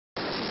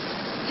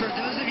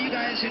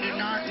guys who do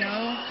not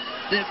know,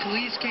 the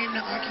police came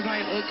to Occupy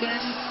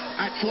Oakland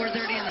at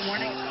 4:30 in the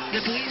morning.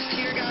 The police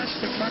tear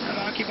gassed the front of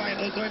Occupy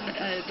Oakland,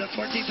 the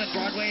 14th and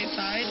Broadway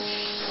side.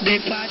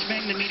 They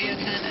flashbanged the media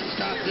tent and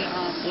stopped the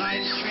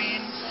live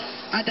stream.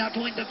 At that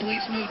point, the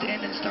police moved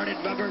in and started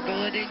rubber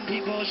bulleting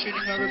people,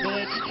 shooting rubber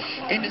bullets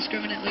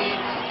indiscriminately.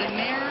 The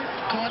mayor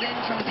called in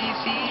from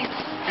D.C.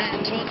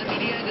 and told the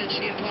media that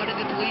she applauded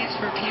the police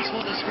for peaceful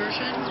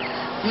dispersion.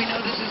 We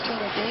know this is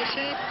total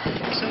bullshit.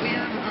 So we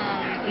have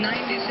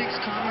 96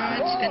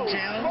 comrades in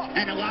jail,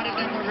 and a lot of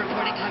them were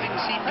reporting having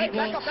seen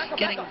people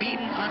getting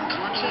beaten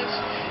unconscious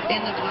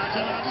in the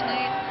plaza last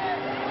night.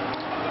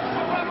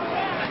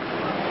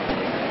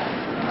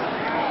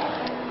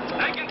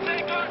 They can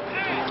take our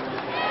kids!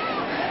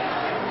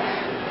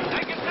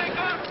 They can take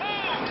our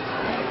food!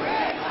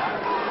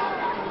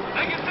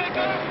 They can take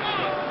our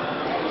food!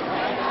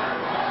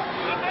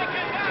 But they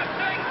cannot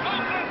take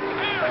Oakland's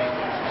spirit!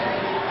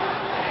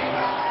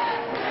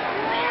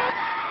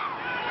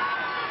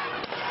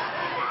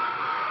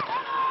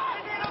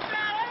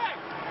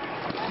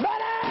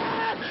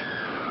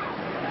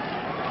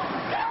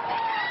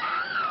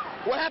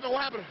 What happened?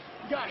 What happened?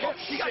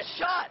 He got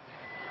shot!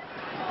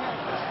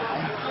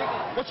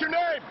 What's your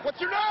name?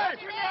 What's your name?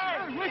 What's your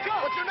name? Wake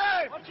up! What's your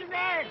name? What's your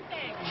name?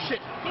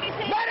 Shit. Medic!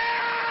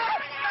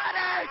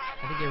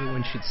 I think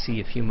everyone should see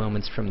a few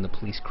moments from the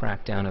police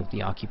crackdown of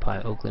the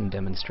Occupy Oakland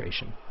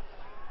demonstration.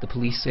 The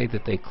police say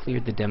that they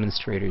cleared the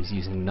demonstrators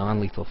using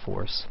non-lethal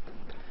force,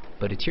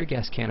 but a tear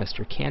gas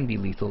canister can be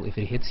lethal if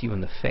it hits you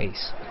in the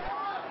face.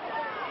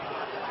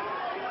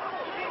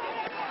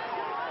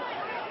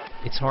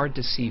 It's hard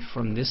to see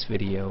from this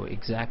video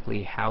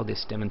exactly how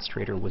this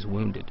demonstrator was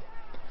wounded,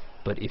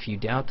 but if you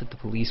doubt that the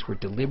police were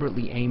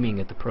deliberately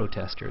aiming at the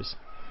protesters,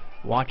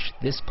 watch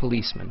this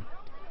policeman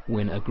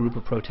when a group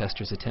of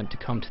protesters attempt to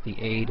come to the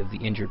aid of the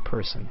injured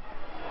person.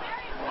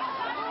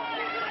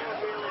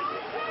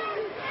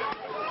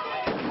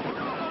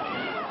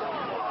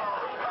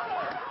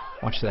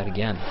 Watch that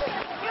again.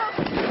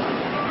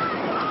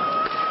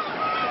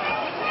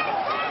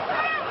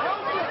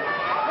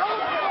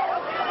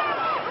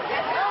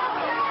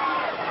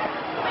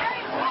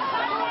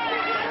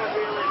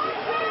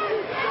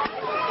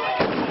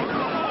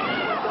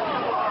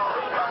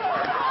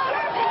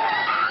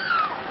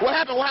 What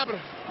happened? What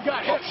happened?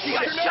 He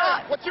got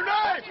shot! What's your name?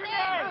 What's your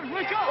name?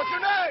 Wake up! What's your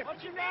name?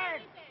 What's your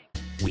name?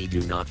 We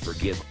do not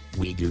forgive.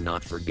 We do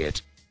not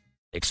forget.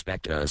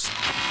 Expect us.